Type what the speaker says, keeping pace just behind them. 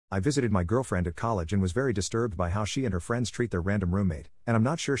I visited my girlfriend at college and was very disturbed by how she and her friends treat their random roommate, and I'm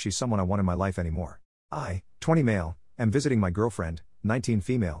not sure she's someone I want in my life anymore. I, 20 male, am visiting my girlfriend, 19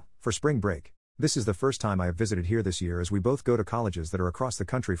 female, for spring break. This is the first time I have visited here this year as we both go to colleges that are across the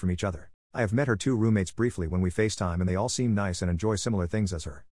country from each other. I have met her two roommates briefly when we FaceTime and they all seem nice and enjoy similar things as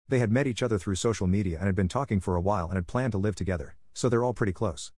her. They had met each other through social media and had been talking for a while and had planned to live together, so they're all pretty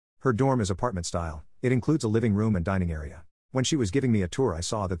close. Her dorm is apartment style. It includes a living room and dining area. When she was giving me a tour, I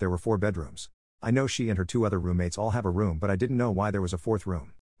saw that there were 4 bedrooms. I know she and her 2 other roommates all have a room, but I didn't know why there was a 4th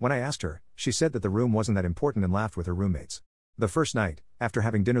room. When I asked her, she said that the room wasn't that important and laughed with her roommates. The first night, after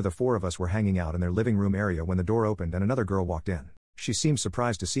having dinner, the 4 of us were hanging out in their living room area when the door opened and another girl walked in. She seemed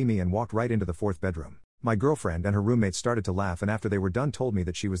surprised to see me and walked right into the 4th bedroom. My girlfriend and her roommates started to laugh and after they were done told me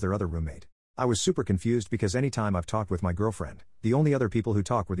that she was their other roommate. I was super confused because any time I've talked with my girlfriend, the only other people who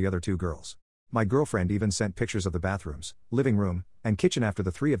talk were the other 2 girls. My girlfriend even sent pictures of the bathrooms, living room, and kitchen after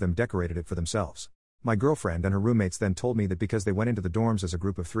the 3 of them decorated it for themselves. My girlfriend and her roommates then told me that because they went into the dorms as a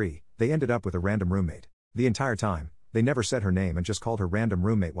group of 3, they ended up with a random roommate. The entire time, they never said her name and just called her random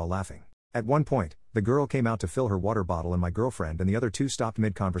roommate while laughing. At one point, the girl came out to fill her water bottle and my girlfriend and the other 2 stopped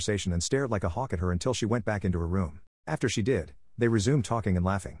mid-conversation and stared like a hawk at her until she went back into her room. After she did, they resumed talking and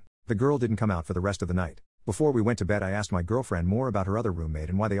laughing. The girl didn't come out for the rest of the night. Before we went to bed, I asked my girlfriend more about her other roommate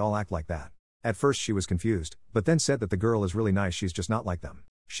and why they all act like that. At first she was confused, but then said that the girl is really nice, she's just not like them.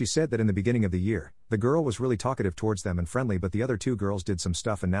 She said that in the beginning of the year, the girl was really talkative towards them and friendly, but the other 2 girls did some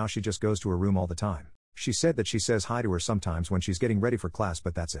stuff and now she just goes to her room all the time. She said that she says hi to her sometimes when she's getting ready for class,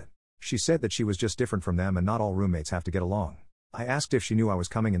 but that's it. She said that she was just different from them and not all roommates have to get along. I asked if she knew I was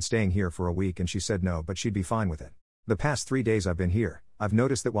coming and staying here for a week and she said no, but she'd be fine with it. The past 3 days I've been here, I've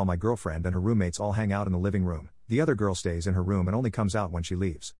noticed that while my girlfriend and her roommates all hang out in the living room, the other girl stays in her room and only comes out when she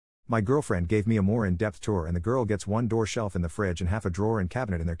leaves. My girlfriend gave me a more in-depth tour and the girl gets 1 door shelf in the fridge and half a drawer and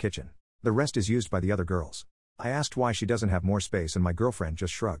cabinet in their kitchen. The rest is used by the other girls. I asked why she doesn't have more space and my girlfriend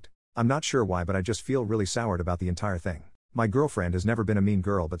just shrugged. I'm not sure why, but I just feel really soured about the entire thing. My girlfriend has never been a mean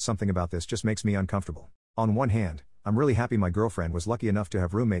girl, but something about this just makes me uncomfortable. On one hand, I'm really happy my girlfriend was lucky enough to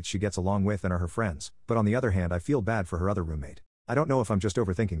have roommates she gets along with and are her friends, but on the other hand I feel bad for her other roommate. I don't know if I'm just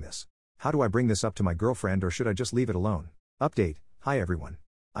overthinking this. How do I bring this up to my girlfriend or should I just leave it alone? Update: Hi everyone.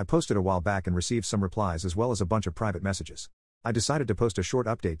 I posted a while back and received some replies as well as a bunch of private messages. I decided to post a short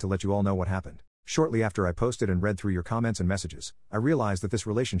update to let you all know what happened. Shortly after I posted and read through your comments and messages, I realized that this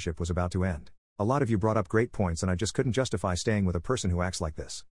relationship was about to end. A lot of you brought up great points and I just couldn't justify staying with a person who acts like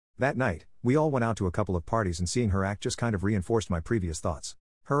this. That night, we all went out to a couple of parties and seeing her act just kind of reinforced my previous thoughts.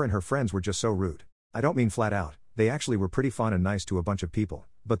 Her and her friends were just so rude. I don't mean flat out, they actually were pretty fun and nice to a bunch of people,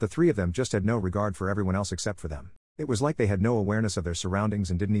 but the 3 of them just had no regard for everyone else except for them. It was like they had no awareness of their surroundings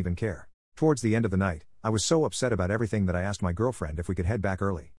and didn't even care. Towards the end of the night, I was so upset about everything that I asked my girlfriend if we could head back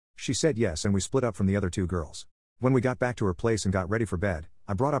early. She said yes and we split up from the other 2 girls. When we got back to her place and got ready for bed,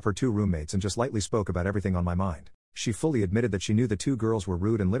 I brought up her 2 roommates and just lightly spoke about everything on my mind. She fully admitted that she knew the 2 girls were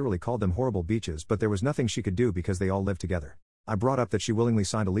rude and literally called them horrible beaches, but there was nothing she could do because they all lived together. I brought up that she willingly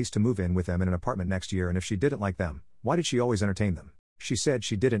signed a lease to move in with them in an apartment next year, and if she didn't like them, why did she always entertain them? She said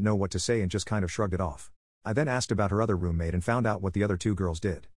she didn't know what to say and just kind of shrugged it off. I then asked about her other roommate and found out what the other 2 girls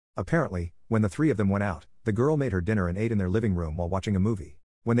did. Apparently, when the 3 of them went out, the girl made her dinner and ate in their living room while watching a movie.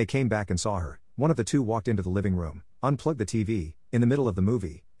 When they came back and saw her, one of the 2 walked into the living room, unplugged the TV, in the middle of the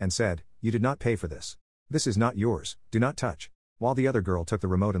movie, and said, "You did not pay for this. This is not yours, do not touch," while the other girl took the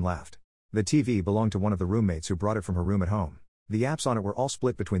remote and laughed. The TV belonged to one of the roommates who brought it from her room at home. The apps on it were all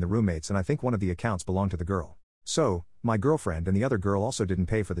split between the roommates and I think one of the accounts belonged to the girl. So, my girlfriend and the other girl also didn't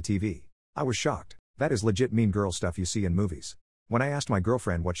pay for the TV. I was shocked. That is legit mean girl stuff you see in movies. When I asked my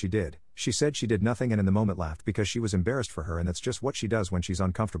girlfriend what she did, she said she did nothing and in the moment laughed because she was embarrassed for her and that's just what she does when she's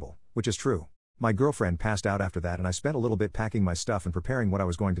uncomfortable, which is true. My girlfriend passed out after that and I spent a little bit packing my stuff and preparing what I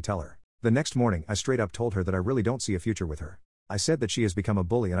was going to tell her. The next morning I straight up told her that I really don't see a future with her. I said that she has become a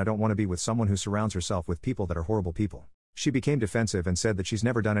bully and I don't want to be with someone who surrounds herself with people that are horrible people. She became defensive and said that she's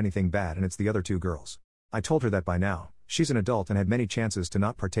never done anything bad and it's the other 2 girls. I told her that by now, she's an adult and had many chances to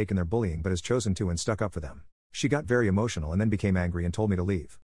not partake in their bullying but has chosen to and stuck up for them. She got very emotional and then became angry and told me to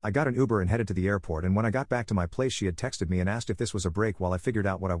leave. I got an Uber and headed to the airport, and when I got back to my place she had texted me and asked if this was a break while I figured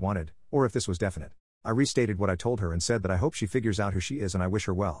out what I wanted, or if this was definite. I restated what I told her and said that I hope she figures out who she is and I wish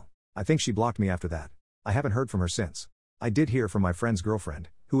her well. I think she blocked me after that. I haven't heard from her since. I did hear from my friend's girlfriend,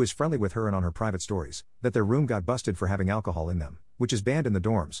 who is friendly with her and on her private stories, that their room got busted for having alcohol in them, which is banned in the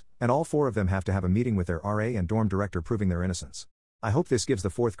dorms, and all 4 of them have to have a meeting with their RA and dorm director proving their innocence. I hope this gives the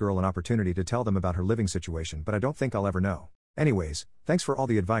 4th girl an opportunity to tell them about her living situation, but I don't think I'll ever know. Anyways, thanks for all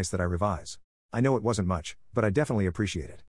the advice that I revise. I know it wasn't much, but I definitely appreciate it.